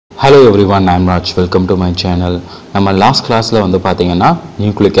Hello everyone, I am Raj. Welcome to my channel. நம்ம last கிளாஸில் வந்து பார்த்தீங்கன்னா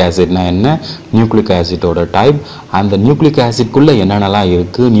நியூக்ளிக் ஆசிட்னா என்ன, நியூக்ளிக் ஆசிட்டோட டைப், அந்த நியூக்ளிக் ஆசிட்குள்ளே என்னென்னலாம்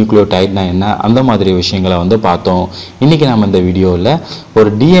இருக்குது, நியூக்ளியோடைட்னா என்ன, அந்த மாதிரி விஷயங்களை வந்து பார்த்தோம். இன்றைக்கி நம்ம இந்த வீடியோவில் ஒரு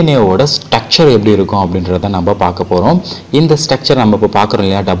டிஎன்ஏவோட ஸ்ட்ரக்சர் எப்படி இருக்கும் அப்படின்றத நம்ம பார்க்க போகிறோம். இந்த ஸ்ட்ரக்சர் நம்ம இப்போ பார்க்குறோம்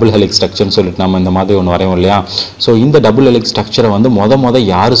இல்லையா, டபுள் ஹெலிக்ஸ் ஸ்ட்ரக்சர்னு சொல்லிட்டு நம்ம இந்த மாதிரி ஒன்று வரையும் இல்லையா. ஸோ இந்த டபுள் ஹெலிக்ஸ் ஸ்ட்ரக்சரை வந்து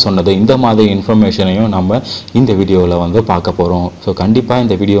யார் சொன்னது, இந்த மாதிரி இன்ஃபர்மேஷனையும் நம்ம இந்த வீடியோவில் வந்து பார்க்க போகிறோம். ஸோ கண்டிப்பாக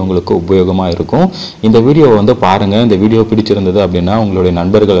இந்த வீடியோ உங்களுக்கு உபயோகமாக இருக்கும். இந்த வீடியோவை வந்து இந்த வீடியோ பிடிச்சிருந்தது அப்படின்னா உங்களுடைய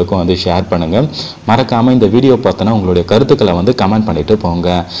நண்பர்களுக்கும் வந்து ஷேர் பண்ணுங்க. மறக்காம இந்த வீடியோ பார்த்தனா உங்களுடைய கருத்துக்களை வந்து கமெண்ட் பண்ணிட்டு போங்க.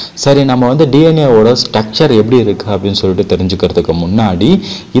 சரி, நம்ம வந்து டிஎன்ஏவோட ஸ்ட்ரக்சர் எப்படி இருக்கு அப்படின்னு சொல்லிட்டு தெரிஞ்சுக்கிறதுக்கு முன்னாடி,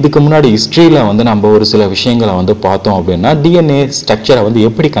 இதுக்கு முன்னாடி ஹிஸ்டரியில வந்து நம்ம ஒரு சில விஷயங்களை வந்து பார்த்தோம் அப்படின்னா டிஎன்ஏ ஸ்ட்ரக்சரை வந்து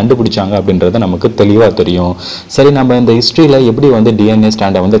எப்படி கண்டுபிடிச்சாங்க அப்படின்றது நமக்கு தெளிவாக தெரியும். சரி, நம்ம இந்த ஹிஸ்டரியில எப்படி வந்து டிஎன்ஏ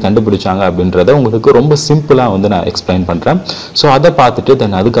ஸ்டாண்டை வந்து கண்டுபிடிச்சாங்க அப்படின்றத உங்களுக்கு ரொம்ப சிம்பிளாக வந்து நான் எக்ஸ்பிளைன் பண்றேன். ஸோ அதை பார்த்துட்டு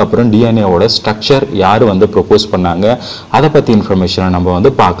தென் அதுக்கப்புறம் டிஎன்ஏவோட ஸ்ட்ரக்சர் யார் வந்து ப்ரொபோஸ் பண்ணாங்க, அதை பற்றி இன்ஃபர்மேஷனை நம்ம வந்து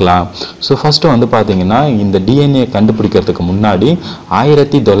பார்க்கலாம். ஸோ ஃபர்ஸ்ட் வந்து பார்த்தீங்கன்னா, இந்த டிஎன்ஏ கண்டுபிடிக்கிறதுக்கு முன்னாடி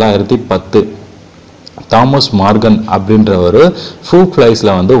 1910 தாமஸ் மார்கன் அப்படின்ற ஒரு ஃப்ரூட்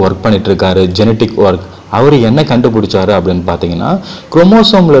ஃப்ளைஸில் வந்து ஒர்க் பண்ணிட்டு இருக்காரு, ஜெனட்டிக் ஒர்க். அவர் என்ன கண்டுபிடிச்சாரு அப்படின்னு பார்த்தீங்கன்னா,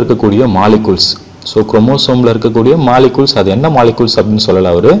 குரோமோசோமில் இருக்கக்கூடிய மாலிகுல்ஸ். ஸோ குரோமோசோமில் இருக்கக்கூடிய மாலிகுல்ஸ், அது என்ன மாலிகுல்ஸ் அப்படின்னு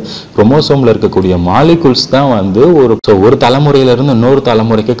சொல்லல, அவர் குரோமோசோமில் இருக்கக்கூடிய மாலிகுல்ஸ் தான் வந்து ஒரு தலைமுறையிலிருந்து இன்னொரு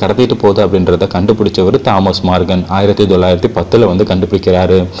தலைமுறைக்கு கடத்திட்டு போகுது அப்படின்றத கண்டுபிடிச்சவர் தாமஸ் மார்கன் 1910 வந்து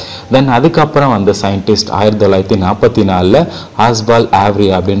கண்டுபிடிக்கிறாரு. தென் அதுக்கப்புறம் அந்த சயின்டிஸ்ட் 1944 ஆஸ்பால் ஆவ்ரி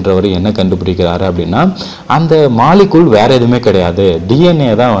அப்படின்றவர் என்ன கண்டுபிடிக்கிறாரு அப்படின்னா, அந்த மாலிகுல் வேற எதுவுமே கிடையாது,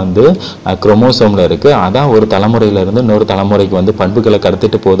 டிஎன்ஏ தான் வந்து குரோமோசோமில் இருக்கு, அதான் ஒரு தலைமுறையிலிருந்து இன்னொரு தலைமுறைக்கு வந்து பண்புகளை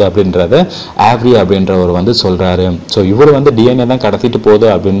கடத்திட்டு போகுது அப்படின்றத ஆவ்ரி அப்படின்றவர் வந்து சொல்றாரு. ஸோ இவர் வந்து டிஎன்ஏ தான் கடத்திட்டு போகுது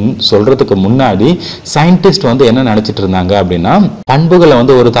அப்படின்னு சொல்றதுக்கு முன்னாடி சயின்டிஸ்ட் வந்து என்ன நினைச்சிட்டு இருந்தாங்க அப்படின்னா, பண்புகளை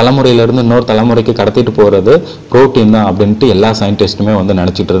வந்து ஒரு தலைமுறையிலிருந்து இன்னொரு தலைமுறைக்கு கடத்திட்டு போறது புரோட்டீன் தான் அப்படின்ட்டு எல்லா சயின்டிஸ்டுமே வந்து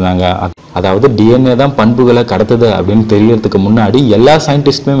நினைச்சிட்டு இருந்தாங்க. அதாவது டிஎன்ஏ தான் பண்புகளை கடத்துது அப்படின்னு தெரியறதுக்கு முன்னாடி எல்லா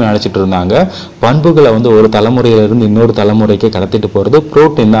சயின்டிஸ்டுமே நினைச்சிட்டு இருந்தாங்க பண்புகளை வந்து ஒரு தலைமுறையிலிருந்து இன்னொரு தலைமுறைக்கு கடத்திட்டு போறது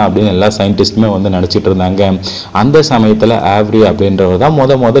புரோட்டீன் தான் அப்படின்னு எல்லா சயின்டிஸ்டுமே வந்து நினைச்சிட்டு இருந்தாங்க. அந்த சமயத்துல ஆவ்ரி அப்படின்றவர் தான்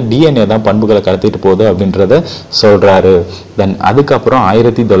முத டிஎன்ஏ தான் பண்புகளை கடத்திட்டு போகுது அப்படின்றத சொல்றாரு. தென் அதுக்கப்புறம்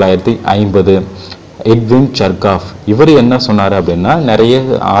 1950 எட்வின் சர்காஃப், இவர் என்ன சொன்னாரு அப்படின்னா, நிறைய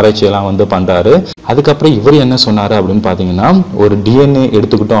ஆராய்ச்சியெல்லாம் வந்து பண்றாரு. அதுக்கப்புறம் இவர் என்ன சொன்னாரு அப்படின்னு பாத்தீங்கன்னா, ஒரு டிஎன்ஏ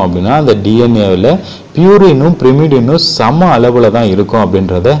எடுத்துக்கிட்டோம் அப்படின்னா அந்த டிஎன்ஏவில் பியூரினும் பிரிமிடினும் சம அளவுல தான் இருக்கும்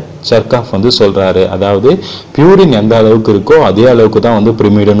அப்படின்றத சர்காஃப் வந்து சொல்றாரு. அதாவது பியூரின் எந்த அளவுக்கு இருக்கோ அதே அளவுக்கு தான் வந்து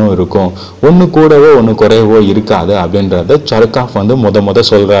பிரிமிடனும் இருக்கும், ஒன்று கூடவோ ஒன்று குறைவோ இருக்காது அப்படின்றத சர்காஃப் வந்து முத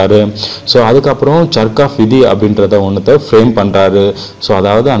சொல்றாரு. ஸோ அதுக்கப்புறம் சர்காஃப் விதி அப்படின்றத ஒன்றத்தை ஃப்ரேம் பண்றாரு. ஸோ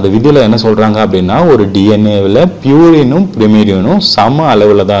அதாவது அந்த விதியில என்ன சொல்றாங்க அப்படின்னா, ஒரு டிஎன்ஏவில் பியூரினும் பிரிமிடினும் சம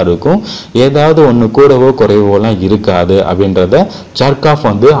அளவுல தான் இருக்கும், ஏதாவது ஒன்று கூடவோ குறைவோலாம் இருக்காது அப்படின்றத சர்காஃப்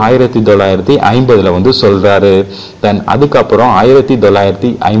வந்து 1950 வந்து சொல்றாரு. தென் அதுக்கப்புறம்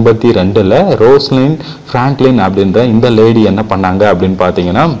 1952 ரோஸ்லின் பிராங்க்லின் அப்படின்ற இந்த லேடி என்ன பண்ணாங்க அப்படின்னு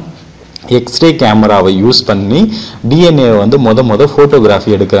பார்த்தீங்கன்னா, எக்ஸ்ரே கேமராவை யூஸ் பண்ணி டிஎன்ஏ வந்து முத ஃபோட்டோகிராஃபி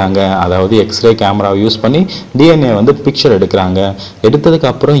எடுக்கிறாங்க. அதாவது எக்ஸ்ரே கேமராவை யூஸ் பண்ணி டிஎன்ஏ வந்து பிக்சர் எடுக்கிறாங்க. எடுத்ததுக்கு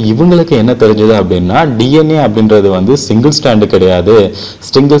அப்புறம் இவங்களுக்கு என்ன தெரிஞ்சது அப்படின்னா, டிஎன்ஏ அப்படின்றது வந்து சிங்கிள் ஸ்டாண்டு கிடையாது,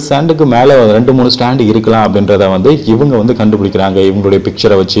 சிங்கிள் ஸ்டாண்டுக்கு மேலே 2-3 ஸ்டாண்டு இருக்கலாம் அப்படின்றத வந்து இவங்க வந்து கண்டுபிடிக்கிறாங்க இவங்களுடைய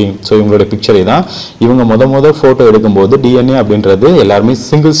பிக்சரை வச்சு. ஸோ இவங்களுடைய பிக்சரை தான் இவங்க முத ஃபோட்டோ எடுக்கும்போது டிஎன்ஏ அப்படின்றது எல்லாருமே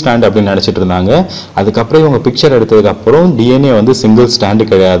சிங்கிள் ஸ்டாண்ட் அப்படின்னு நினச்சிட்டு இருந்தாங்க. அதுக்கப்புறம் இவங்க பிக்சர் எடுத்ததுக்கு அப்புறம் டிஎன்ஏ வந்து சிங்கிள் ஸ்டாண்டு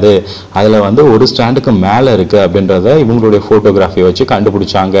கிடையாது, அதில் வந்து ஒரு ஸ்டாண்டுக்கு மேலே இருக்கு அப்படின்றத இவங்களுடைய ஃபோட்டோகிராஃபியை வச்சு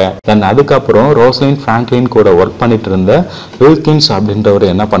கண்டுபிடிச்சாங்க. தென் அதுக்கப்புறம் ரோஸ்லின் பிராங்க்லின் கூட ஒர்க் பண்ணிட்டு இருந்த வில்கின்ஸ் அப்படின்றவர்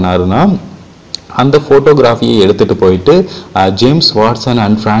என்ன பண்ணாருன்னா, அந்த ஃபோட்டோகிராஃபியை எடுத்துகிட்டு போயிட்டு ஜேம்ஸ் வாட்சன்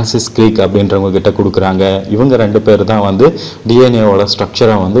அண்ட் ஃப்ரான்சிஸ் கிரிக் அப்படின்றவங்க கிட்ட கொடுக்குறாங்க. இவங்க 2 பேர் தான் வந்து டிஎன்ஏவோட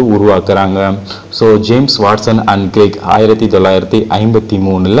ஸ்ட்ரக்சரை வந்து உருவாக்குறாங்க. So James Watson and Kirik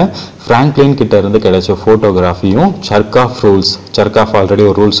 1953 Franklin கிட்ட இருந்து கிடைச்ச ஃபோட்டோகிராஃபியும் சர்காஃப் ஆல்ரெடி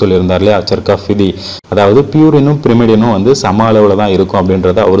ஒரு ரூல் சொல்லியிருந்தார் இல்லையா, சர்காஃப் விதி, அதாவது பியூரினும் பிரிமிடினும் வந்து சம அளவில் தான் இருக்கும்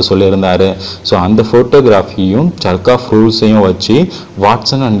அப்படின்றத அவர் சொல்லியிருந்தாரு. ஸோ அந்த ஃபோட்டோகிராஃபியும் சர்காஃப் ரூல்ஸையும் வச்சு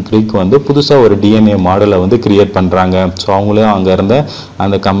வாட்சன் அண்ட் கிரிக் வந்து புதுசாக ஒரு டிஎன்ஏ மாடலை வந்து கிரியேட் பண்ணுறாங்க. ஸோ அவங்களும் அங்கே இருந்த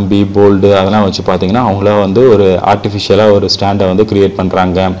அந்த கம்பி போல்டு அதெல்லாம் வச்சு பார்த்தீங்கன்னா அவங்கள வந்து ஒரு ஆர்டிஃபிஷியலாக ஒரு ஸ்டாண்டை வந்து கிரியேட்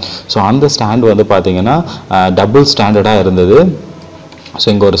பண்ணுறாங்க. ஸோ அந்த ஸ்டாண்ட் வந்து பார்த்தீங்கன்னா டபுள் ஸ்டாண்டர்டாக இருந்தது. ஸோ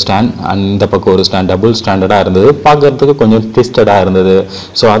இங்கே ஒரு ஸ்டாண்ட் அண்ட் இந்த பக்கம் ஒரு ஸ்டாண்ட் டபுள் ஸ்டாண்டர்டாக இருந்தது, பார்க்கறதுக்கு கொஞ்சம் ட்விஸ்டடாக இருந்தது.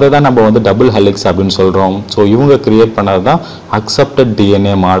 ஸோ அதை தான் நம்ம வந்து டபுள் ஹெலிக்ஸ் அப்படின்னு சொல்கிறோம். ஸோ இவங்க கிரியேட் பண்ணது தான் அக்செப்டட்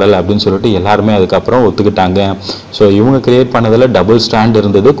டிஎன்ஏ மாடல் அப்படின்னு சொல்லிட்டு எல்லாருமே அதுக்கப்புறம் ஒத்துக்கிட்டாங்க. ஸோ இவங்க கிரியேட் பண்ணதில் டபுள் ஸ்டாண்ட்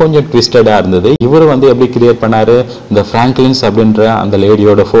இருந்தது, கொஞ்சம் ட்விஸ்டடாக இருந்தது. இவர் வந்து எப்படி கிரியேட் பண்ணார், இந்த ஃப்ராங்க்லின்ஸ் அப்படின்ற அந்த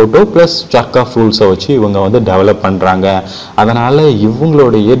லேடியோட ஃபோட்டோ ப்ளஸ் சர்க் ஆஃப் ரூல்ஸை வச்சு இவங்க வந்து டெவலப் பண்ணுறாங்க. அதனால்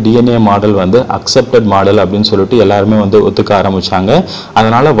இவங்களுடைய டிஎன்ஏ மாடல் வந்து அக்செப்டட் மாடல் அப்படின்னு சொல்லிட்டு எல்லாருமே வந்து ஒத்துக்க ஆரம்பித்தாங்க.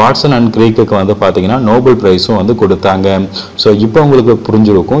 அதனால் வாட்சன் அண்ட் கிரீக்கு வந்து பார்த்தீங்கன்னா நோபல் ப்ரைஸும் வந்து கொடுத்தாங்க. ஸோ இப்போ உங்களுக்கு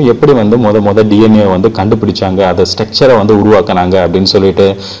புரிஞ்சிருக்கும் எப்படி வந்து முத டிஎன்ஏ வந்து கண்டுபிடிச்சாங்க, அதை ஸ்ட்ரக்சரை வந்து உருவாக்கினாங்க அப்படின்னு சொல்லிட்டு.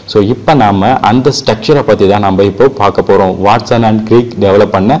 ஸோ இப்போ நாம் அந்த ஸ்ட்ரக்சரை பற்றி தான் நம்ம இப்போ பார்க்க போகிறோம். வாட்சன் அண்ட் கிரீக்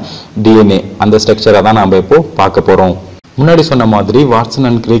டெவலப் பண்ண டிஎன்ஏ அந்த ஸ்ட்ரக்சரை தான் நம்ம இப்போ பார்க்க போகிறோம். முன்னாடி சொன்ன மாதிரி வாட்சன்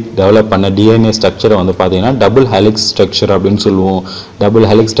அண்ட் கிரீக் டெவலப் பண்ண டிஎன்ஏ ஸ்ட்ரக்சரை வந்து பார்த்தீங்கன்னா டபுள் ஹெலிக்ஸ் ஸ்ட்ரக்சர் அப்படின்னு சொல்லுவோம். டபுள்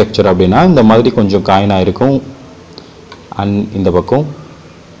ஹெலிக்ஸ் ஸ்ட்ரக்சர் அப்படின்னா இந்த மாதிரி கொஞ்சம் காயினாக இருக்கும் அண்ட் இந்த பக்கம்.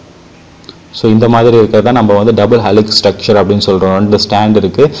 ஸோ இந்த மாதிரி இருக்கிறதா நம்ம வந்து டபுள் ஹெலிக்ஸ் ஸ்ட்ரக்சர் அப்படின்னு சொல்கிறோம். ரெண்டு ஸ்டாண்ட்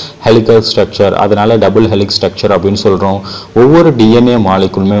இருக்குது, ஹெலிக்கல் ஸ்ட்ரக்சர், அதனால டபுள் ஹெலிக்ஸ் ஸ்ட்ரக்சர் அப்படின்னு சொல்கிறோம். ஒவ்வொரு டிஎன்ஏ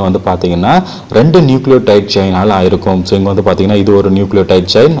மாலிகுலுமே வந்து பார்த்தீங்கன்னா 2 நியூக்ளியோடைட் செயினால் ஆயிருக்கும். ஸோ இங்கே வந்து பார்த்தீங்கன்னா இது ஒரு நியூக்ளியோடைட்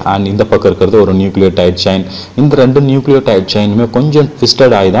செயின் அண்ட் இந்த பக்கம் இருக்கிறது ஒரு நியூக்ளியோடைட் செயின். இந்த 2 நியூக்ளியோடைட் செயினுமே கொஞ்சம்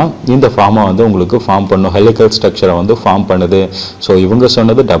ட்விஸ்டட் ஆகி தான் இந்த ஃபார்மை வந்து உங்களுக்கு ஃபார்ம் பண்ணும், ஹெலிக்கல் ஸ்ட்ரக்சரை வந்து ஃபார்ம் பண்ணுது. ஸோ இவங்க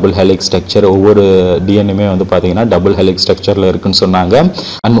சொன்னது டபுள் ஹெலிக்ஸ் ஸ்ட்ரக்சர், ஒவ்வொரு டிஎன்ஏமே வந்து பார்த்தீங்கன்னா டபுள் ஹெலிக்ஸ் ஸ்ட்ரக்சரில் இருக்குன்னு சொன்னாங்க.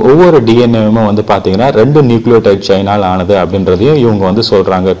 அண்ட் ஒவ்வொரு டிஎன்ஏ வந்து பார்த்தீங்கன்னா 2 நியூக்ளியோடைட் செயினால் ஆனது அப்படின்றதையும் இவங்க வந்து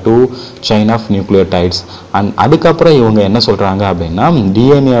சொல்கிறாங்க, 2 செயின் ஆஃப் நியூக்ளியோடைட்ஸ். அண்ட் அதுக்கப்புறம் இவங்க என்ன சொல்கிறாங்க அப்படின்னா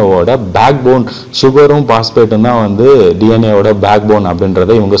டிஎன்ஏவோட பேக் போன் சுகரும் பாஸ்பேட்டும் தான் வந்து டிஎன்ஏவோட பேக் போன்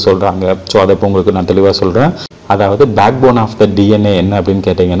அப்படின்றத இவங்க சொல்கிறாங்க. ஸோ அதை இப்போ உங்களுக்கு நான் தெளிவாக சொல்கிறேன். அதாவது back phone of the DNA என்ன அப்படின்னு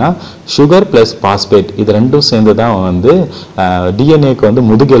கேட்டிங்கன்னா சுகர் ப்ளஸ் பாஸ்பேட் இது ரெண்டும் சேர்ந்து தான் வந்து டிஎன்ஏக்கு வந்து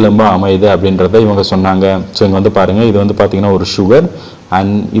முதுகெலும்பாக அமையுது அப்படின்றத இவங்க சொன்னாங்க. ஸோ இங்கே வந்து பாருங்கள், இது வந்து பார்த்தீங்கன்னா ஒரு சுகர்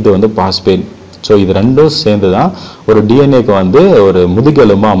அண்ட் இது வந்து பாஸ்பேட். ஸோ இது ரெண்டும் சேர்ந்து தான் ஒரு டிஎன்ஏக்கு வந்து ஒரு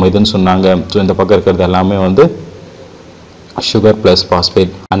முதுகெலும்பாக அமைதுன்னு சொன்னாங்க. ஸோ இந்த பக்கம் இருக்கிறது எல்லாமே வந்து சுகர் ப்ளஸ்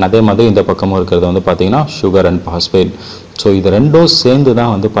பாஸ்பேட் அண்ட் அதே மாதிரி இந்த பக்கமும் இருக்கிறது வந்து பார்த்தீங்கன்னா சுகர் அண்ட் பாஸ்பேட். ஸோ இது ரெண்டும் சேர்ந்து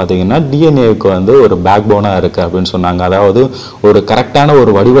தான் வந்து பார்த்தீங்கன்னா டிஎன்ஏக்கு வந்து ஒரு பேக் போனாக இருக்குது அப்படின்னு சொன்னாங்க. அதாவது ஒரு கரெக்டான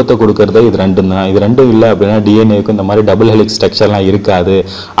ஒரு வடிவத்தை கொடுக்கறதே இது ரெண்டும் தான். இது ரெண்டும் இல்லை அப்படின்னா டிஎன்ஏக்கு இந்த மாதிரி டபுள் ஹெலிக்ஸ் ஸ்ட்ரக்சர்லாம் இருக்காது.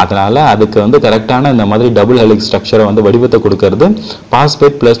 அதனால் அதுக்கு வந்து கரெக்டான இந்த மாதிரி டபுள் ஹெலிக்ஸ் ஸ்ட்ரக்சரை வந்து வடிவத்தை கொடுக்கறது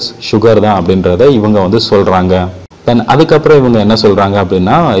பாஸ்பேட் ப்ளஸ் சுகர் தான் அப்படின்றத இவங்க வந்து சொல்கிறாங்க. தென் அதுக்கப்புறம் இவங்க என்ன சொல்கிறாங்க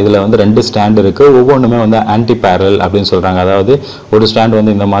அப்படின்னா இதில் வந்து 2 ஸ்டாண்ட் இருக்குது, ஒவ்வொன்றுமே வந்து ஆன்டி பேரல் அப்படின்னு சொல்கிறாங்க. அதாவது ஒரு ஸ்டாண்ட்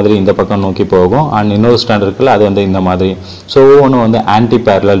வந்து இந்த மாதிரி இந்த பக்கம் நோக்கி போகும் அண்ட் இன்னொரு ஸ்டாண்ட் இருக்குல்ல அது வந்து இந்த மாதிரி. ஸோ ஒவ்வொன்றும் வந்து ஆன்டி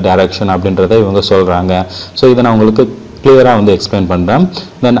பேரலல் டைரக்ஷன் அப்படின்றத இவங்க சொல்கிறாங்க. ஸோ இதை நான் உங்களுக்கு கிளியராக வந்து எக்ஸ்பிளைன் பண்ணுறேன்.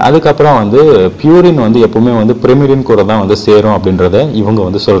 தென் அதுக்கப்புறம் வந்து பியூரின் வந்து எப்பவுமே வந்து பிரிமிடின் கூட தான் வந்து சேரும் அப்படின்றத இவங்க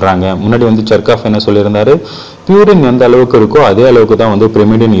வந்து சொல்கிறாங்க. முன்னாடி வந்து சர்க்காஃப் என்ன சொல்லியிருந்தாரு, பியூரின் எந்த அளவுக்கு இருக்கோ அதே அளவுக்கு தான் வந்து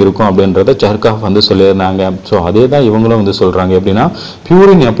பிரிமிடின் இருக்கும் அப்படின்றத சர்க்காஃப் வந்து சொல்லியிருந்தாங்க. ஸோ அதே தான் இவங்களும் வந்து சொல்கிறாங்க. எப்படின்னா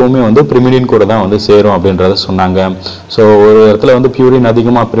பியூரின் எப்பவுமே வந்து பிரிமிடின் கூட தான் வந்து சேரும் அப்படின்றத சொன்னாங்க. ஸோ ஒரு இடத்துல வந்து பியூரின்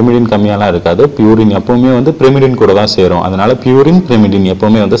அதிகமாக பிரிமிடின் கம்மியாலாம் இருக்காது, பியூரின் எப்பவுமே வந்து பிரிமிடின் கூட தான் சேரும். அதனால பியூரின் பிரிமிடின்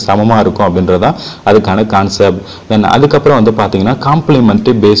எப்பவுமே வந்து சமமாக இருக்கும் அப்படின்றதான் அதுக்கான கான்செப்ட். தென் அதுக்கப்புறம் வந்து பார்த்தீங்கன்னா காம்ப்ளிமெண்ட்ரி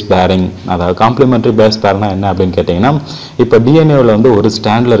பேஸ் பேரிங். அதாவது காம்ப்ளிமெண்ட்ரி பேஸ் பேர்னா என்ன அப்படின்னு கேட்டிங்கன்னா இப்போ டிஎன்ஏவில் வந்து ஒரு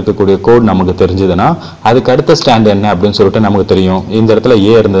ஸ்டாண்டில் இருக்கக்கூடிய கோட் நமக்கு தெரிஞ்சதுன்னா அதுக்கு அடுத்த ஸ்டாண்ட் என்ன அப்படின்னு சொல்லிட்டு நமக்கு தெரியும். இந்த இடத்துல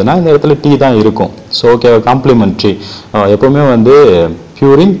ஏ இருந்ததுன்னா இந்த இடத்துல டி தான் இருக்கும். ஸோ ஓகே, காம்ப்ளிமெண்ட்ரி எப்பவுமே வந்து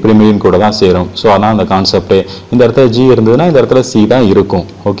பியூரின் பிரிமிடின் கூட தான் சேரும். ஸோ அதான் அந்த கான்செப்டே. இந்த இடத்துல ஜி இருந்ததுன்னா இந்த இடத்துல சி தான் இருக்கும்.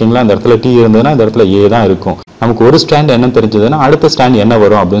 ஓகேங்களா, இந்த இடத்துல டி இருந்ததுன்னா இந்த இடத்துல ஏ தான் இருக்கும். நமக்கு ஒரு ஸ்டாண்ட் என்ன தெரிஞ்சதுன்னா அடுத்த ஸ்டாண்ட் என்ன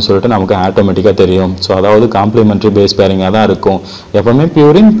வரும் அப்படின்னு சொல்லிட்டு நமக்கு ஆட்டோமேட்டிக்காக தெரியும். ஸோ அதாவது காம்ப்ளிமெண்ட்ரி பேஸ் பேரிங்காக தான் இருக்கும், எப்பவுமே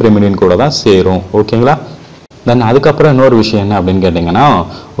பியூரின் பிரிமிடின் கூட தான் சேரும். ஓகேங்களா. தென் அதுக்கப்புறம் இன்னொரு விஷயம் என்ன அப்படின்னு கேட்டிங்கன்னா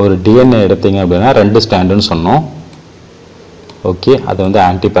ஒரு டிஎன்ஏ எடுத்தீங்க அப்படின்னா 2 ஸ்டாண்டுன்னு சொன்னோம். ஓகே, அது வந்து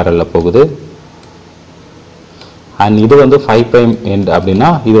ஆன்டி பேரலில் போகுது அண்ட் இது வந்து 5' எண்ட் அப்படின்னா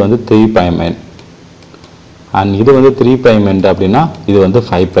இது வந்து 3' எண்ட் அண்ட் இது வந்து 3' எண்ட் அப்படின்னா இது வந்து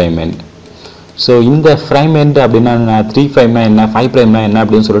 5' எண்ட். ஸோ இந்த ஃப்ரைம் எண்ட் அப்படின்னா 3' என்ன 5' என்ன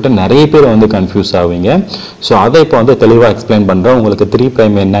அப்படின்னு சொல்லிட்டு நிறைய பேர் வந்து கன்ஃபியூஸ் ஆவீங்க. ஸோ அதை இப்போ வந்து தெளிவாக எக்ஸ்பிளைன் பண்ணுறேன். உங்களுக்கு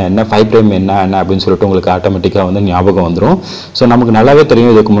 3' என்ன 5' என்ன அப்படின்னு சொல்லிட்டு உங்களுக்கு ஆட்டோமேட்டிக்காக வந்து ஞாபகம் வந்துடும். ஸோ நமக்கு நல்லாவே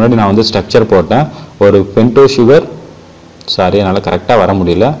தெரியும். இதுக்கு முன்னாடி நான் வந்து ஸ்ட்ரக்சர் போட்டேன். ஒரு பென்டோ சுகர், சாரி என்னால் கரெக்டாக வர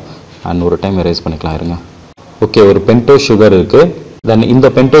முடியல அண்ட் ஒரு டைம் எரேஸ் பண்ணிக்கலாம் இருங்க. ஓகே, ஒரு பென்டோ சுகர் இருக்குது. தென் இந்த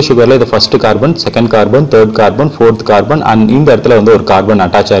பென்டோ சுகரில் இது first carbon, second carbon, third carbon, fourth carbon and இந்த இடத்துல வந்து ஒரு கார்பன்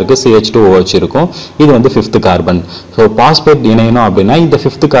அட்டாச் ஆயிருக்கு, CH2OH இருக்கும். இது வந்து 5th கார்பன். ஸோ பாஸ்பேட் இணையணும் அப்படின்னா இந்த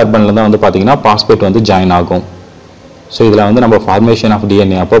 5th கார்பனில் தான் வந்து பார்த்தீங்கன்னா பாஸ்பேட் வந்து ஜாயின் ஆகும். ஸோ இதில் வந்து நம்ம ஃபார்மேஷன் ஆஃப்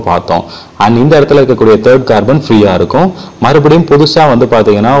டிஎன்ஏ அப்போ பார்த்தோம். அண்ட் இந்த இடத்துல இருக்கக்கூடிய தேர்ட் கார்பன் ஃப்ரீயாக இருக்கும். மறுபடியும் புதுசாக வந்து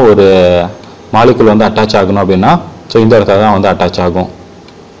பார்த்தீங்கன்னா ஒரு மாலிகுல் வந்து அட்டாச் ஆகணும் அப்படின்னா ஸோ இந்த இடத்துல தான் வந்து அட்டாச் ஆகும்.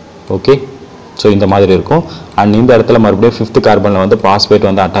 ஓகே. ஸோ இந்த மாதிரி இருக்கும். அண்ட் இந்த இடத்துல மறுபடியும் 5th கார்பனில் வந்து பாஸ்பேட்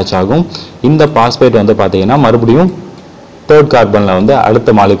வந்து அட்டாச் ஆகும். இந்த பாஸ்பேட் வந்து பார்த்தீங்கன்னா மறுபடியும் 3rd கார்பனில் வந்து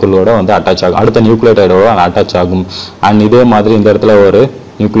அடுத்த மாலிகுலோட வந்து அட்டாச் ஆகும், அடுத்த நியூக்ளியோடைடோட அட்டாச் ஆகும். அண்ட் இதே மாதிரி இந்த இடத்துல ஒரு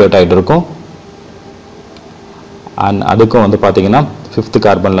நியூக்ளியோடைடு இருக்கும். அண்ட் அதுக்கும் வந்து பார்த்தீங்கன்னா 5th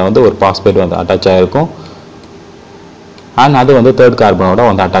கார்பனில் வந்து ஒரு பாஸ்பேட் வந்து அட்டாச் ஆகிருக்கும். அண்ட் அது வந்து 3rd கார்பனோட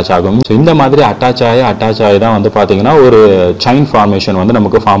வந்து அட்டாச் ஆகும். ஸோ இந்த மாதிரி அட்டாச் ஆகி தான் வந்து பார்த்தீங்கன்னா ஒரு செயின் ஃபார்மேஷன் வந்து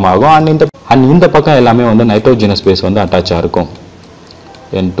நமக்கு ஃபார்ம் ஆகும். அண்ட் இந்த பக்கம் எல்லாமே வந்து நைட்ரோஜனஸ் பேஸ் வந்து அட்டாச் ஆகிருக்கும்,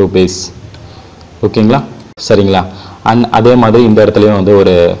 N2 பேஸ். ஓகேங்களா, சரிங்களா. அண்ட் அதே மாதிரி இந்த இடத்துலையும் வந்து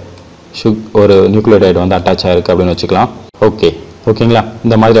ஒரு நியூக்ளியோடைடு வந்து அட்டாச் ஆகிருக்கு அப்படின்னு வச்சுக்கலாம். ஓகேங்களா,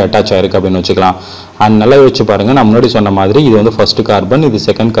 இந்த மாதிரி அட்டாச் ஆகிருக்கு அப்படின்னு வச்சுக்கலாம். அண்ட் நல்லா யோசிச்சு பாருங்கள், நான் முன்னாடி சொன்ன மாதிரி இது வந்து 1st கார்பன், இது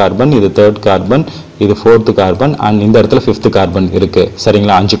 2nd கார்பன், இது 3rd கார்பன், இது 4th கார்பன், அண்ட் இந்த இடத்துல 5th கார்பன் இருக்குது.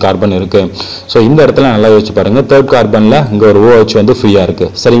 சரிங்களா, 5 கார்பன் இருக்குது. ஸோ இந்த இடத்துல நல்லா யோசிச்சு பாருங்கள், 3rd கார்பனில் இங்கே ஒரு OH வந்து ஃப்ரீயாக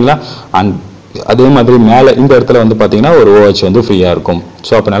இருக்குது. சரிங்களா. அண்ட் அதே மாதிரி மேலே இந்த இடத்துல வந்து பார்த்தீங்கன்னா ஒரு OH வந்து ஃப்ரீயாக இருக்கும்.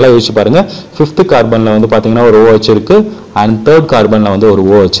 ஸோ அப்போ நல்லா யோசிச்சு பாருங்கள், 5th கார்பனில் வந்து பார்த்தீங்கன்னா ஒரு OH இருக்குது, அண்ட் 3rd கார்பனில் வந்து ஒரு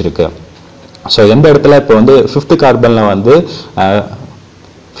OH இருக்குது. ஸோ எந்த இடத்துல இப்போ வந்து 5th கார்பனில்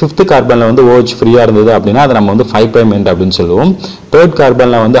வந்து OH ஃப்ரீயாக இருந்தது அப்படின்னா அதை நம்ம வந்து 5' எண்ட் அப்படின்னு சொல்லுவோம். 3rd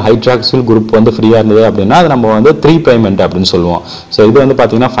கார்பனில் வந்து ஹைட்ராக்சில் குரூப் வந்து ஃப்ரீயாக இருந்தது அப்படின்னா அதை நம்ம வந்து 3' எண்ட் அப்படின்னு சொல்லுவோம். ஸோ இது வந்து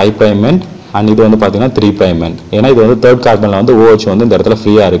பார்த்தீங்கன்னா 5' எண்ட், அண்ட் இது வந்து பார்த்தீங்கன்னா 3' எண்ட். ஏன்னா இது வந்து 3rd கார்பனில் வந்து OH வந்து இந்த இடத்துல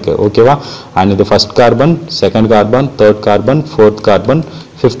ஃப்ரீயாக இருக்குது. ஓகேவா. அண்ட் இது 1st carbon, 2nd carbon, 3rd carbon, 4th carbon,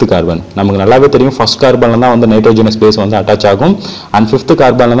 5th carbon. நமக்கு நல்லாவே தெரியும் 1st கார்பனில் தான் வந்து நைட்ரோஜனஸ் பேஸ் வந்து அட்டாச் ஆகும், அண்ட் 5th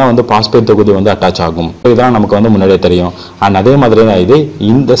கார்பனில் தான் வந்து பாஸ்பேட் தொகுதி வந்து அட்டாச் ஆகும். இதெல்லாம் நமக்கு வந்து முன்னாடியே தெரியும். அண்ட் அதே மாதிரி தான் இது,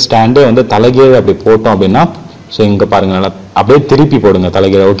 இந்த ஸ்டாண்டே வந்து தலைகீழ் அப்படி போட்டோம் அப்படின்னா, ஸோ இங்கே பாருங்கள், நல்லா அப்படியே திருப்பி போடுங்க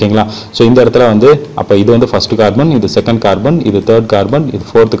தலைகீழ. ஓகேங்களா. ஸோ இந்த இடத்துல வந்து அப்போ இது வந்து 1st கார்பன், இது 2nd கார்பன், இது 3rd கார்பன், இது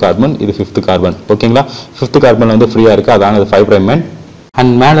 4th கார்பன், இது 5th கார்பன். ஓகேங்களா. 5th கார்பன் வந்து ஃப்ரீயாக இருக்குது, அதனால் இது 5' எண்ட்.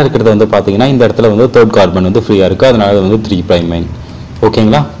 அண்ட் மேலே இருக்கிறது வந்து பார்த்தீங்கன்னா இந்த இடத்துல வந்து 3rd கார்பன் வந்து ஃப்ரீயாக இருக்குது, அதனால அது வந்து 3' எண்ட்.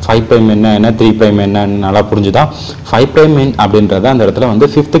 ஓகேங்களா. 5' என்ன 3' என்னன்னு நல்லா புரிஞ்சுதான். 5' எண்ட் அப்படின்றத அந்த இடத்துல வந்து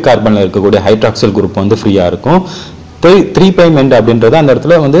 5th கார்பனில் இருக்கக்கூடிய ஹைட்ராக்சில் குரூப் வந்து ஃப்ரீயாக இருக்கும். 3' எண்ட் அப்படின்றது அந்த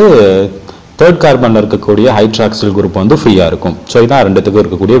இடத்துல வந்து 3rd கார்பனில் இருக்கக்கூடிய ஹைட்ராக்சில் குரூப் வந்து ஃப்ரீயாக இருக்கும். ஸோ இதான் ரெண்டுத்துக்கும்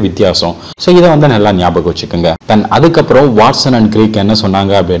இருக்கக்கூடிய வித்தியாசம். ஸோ இதை வந்து நல்லா ஞாபகம் வச்சுக்கோங்க. தென் அதுக்கப்புறம் வாட்சன் அண்ட் கிரிக் என்ன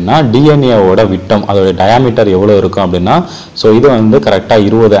சொன்னாங்க அப்படின்னா, டிஎன்ஏவோட விட்டம், அதோட டயாமீட்டர் எவ்வளோ இருக்கும் அப்படின்னா, ஸோ இது வந்து கரெக்டாக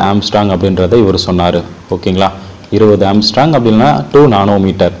 20 ஆம்ஸ்ட்ராங் அப்படின்றத இவர் சொன்னார். ஓகேங்களா. 20 ஆம்ஸ்ட்ராங் அப்படின்னா 2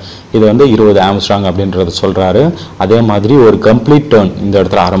 நானோமீட்டர். இது வந்து 20 ஆம்ஸ்ட்ராங் அப்படின்றத சொல்கிறாரு. அதே மாதிரி ஒரு கம்ப்ளீட் டர்ன் இந்த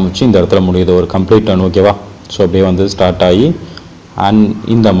இடத்துல ஆரம்பித்து இந்த இடத்துல முடியுது, ஒரு கம்ப்ளீட் டர்ன். ஓகேவா. ஸோ அப்படியே வந்து ஸ்டார்ட் ஆகி அண்ட்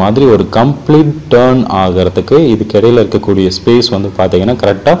இந்த மாதிரி ஒரு கம்ப்ளீட் டர்ன் ஆகிறதுக்கு இதுக்கு இடையில் இருக்கக்கூடிய ஸ்பேஸ் வந்து பார்த்தீங்கன்னா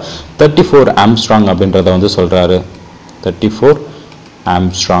கரெக்டாக 34 ஆம்ஸ்ட்ராங் அப்படின்றத வந்து சொல்கிறாரு. 34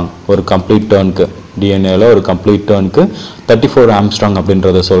 ஆம்ஸ்ட்ராங் ஒரு கம்ப்ளீட் டர்னுக்கு, டிஎன்ஏல ஒரு கம்ப்ளீட் டர்னுக்கு 34 ஆம்ஸ்ட்ராங்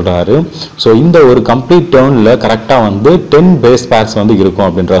அப்படின்றத சொல்கிறாரு. ஸோ இந்த ஒரு கம்ப்ளீட் டர்னில் கரெக்டாக வந்து 10 பேஸ் பேர்ஸ் வந்து இருக்கும்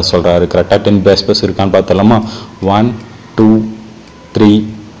அப்படின்றத சொல்கிறாரு. கரெக்டாக 10 பேஸ் பேர்ஸ் இருக்கான்னு பார்த்தலாமா. 1 2 3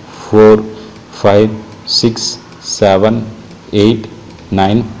 4 5 6 7 8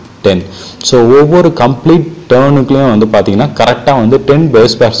 9 10. ஸோ ஒவ்வொரு கம்ப்ளீட் டர்னுக்குலையும் வந்து பார்த்தீங்கன்னா கரெக்டாக வந்து 10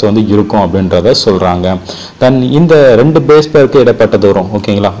 பேஸ் பேர்ஸ் வந்து இருக்கும் அப்படின்றத சொல்கிறாங்க. தென் இந்த 2 பேஸ் பேருக்கு இடைப்பட்ட தூரம்,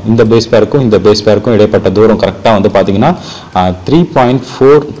 ஓகேங்களா, இந்த பேஸ் பேருக்கும் இந்த பேஸ் பேருக்கும் இடைப்பட்ட தூரம் கரெக்டாக வந்து பார்த்தீங்கன்னா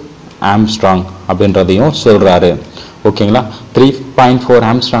 3.4 ஆம்ஸ்ட்ராங் அப்படின்றதையும் சொல்கிறாரு. ஓகேங்களா. 3.4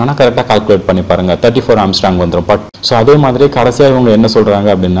 ஆம்ஸ்ட்ராங்னா கரெக்டாக கால்குலேட் பண்ணி பாருங்கள், 34 ஆம்ஸ்ட்ராங் வந்துடும். பட் ஸோ அதே மாதிரி கடைசியாக இவங்க என்ன சொல்கிறாங்க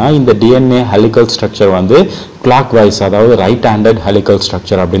அப்படின்னா, இந்த டிஎன்ஏ ஹெலிக்கல் ஸ்ட்ரக்சர் வந்து கிளாக் வைஸ், அதாவது ரைட் ஹேண்டட் ஹெலிக்கல்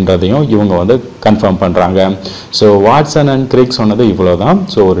ஸ்ட்ரக்சர் அப்படின்றதையும் இவங்க வந்து கன்ஃபார்ம் பண்ணுறாங்க. ஸோ வாட்சன் அண்ட் கிரிக் சொன்னது இவ்வளோ தான்.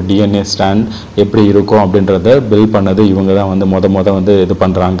 ஸோ ஒரு டிஎன்ஏ ஸ்டாண்ட் எப்படி இருக்கும் அப்படின்றத பில்ட் பண்ணது இவங்க தான் வந்து மொத வந்து இது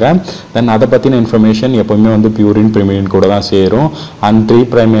பண்ணுறாங்க. தென் அதை பற்றின இன்ஃபர்மேஷன் எப்போவுமே வந்து பியூரின் பிரிமிடின் கூட தான் சேரும். அண்ட்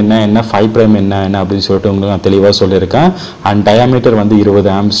 3' என்ன 5' என்ன அப்படின்னு சொல்லிட்டு உங்களுக்கு நான் தெளிவாக சொல்லியிருக்கேன். அண்ட் டயாமீட்டர் வந்து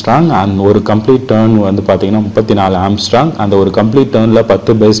 20 ஆம்ஸ்ட்ராங். அண்ட் ஒரு கம்ப்ளீட் டர்ன் வந்து பார்த்தீங்கன்னா 34 ஆம்ஸ்ட்ராங். அந்த ஒரு கம்ப்ளீட் டர்னில்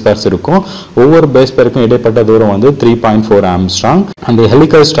 10 பேஸ் பேர்ஸ் இருக்கும். ஒவ்வொரு பேஸ் பேருக்கும் இடைப்பட்ட தூரம் வந்து 3.4 ஆம்ஸ்ட்ராங். அந்த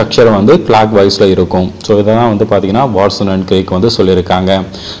ஹெலிக்கல் ஸ்ட்ரக்சர் வந்து கிளாக் வைஸ்ல இருக்கும். ஸோ இதெல்லாம் வந்து பார்த்தீங்கன்னா வாட்சன் அண்ட் கிரிக் வந்து சொல்லியிருக்காங்க.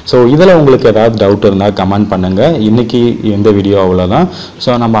 ஸோ இதில் உங்களுக்கு ஏதாவது டவுட் இருந்தால் கமெண்ட் பண்ணுங்க. இன்னைக்கு இந்த வீடியோ அவ்வளோதான்.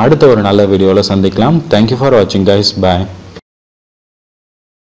 ஸோ நம்ம அடுத்த ஒரு நல்ல வீடியோவில் சந்திக்கலாம். தேங்க்யூ ஃபார் வாட்சிங் கைஸ். பாய்.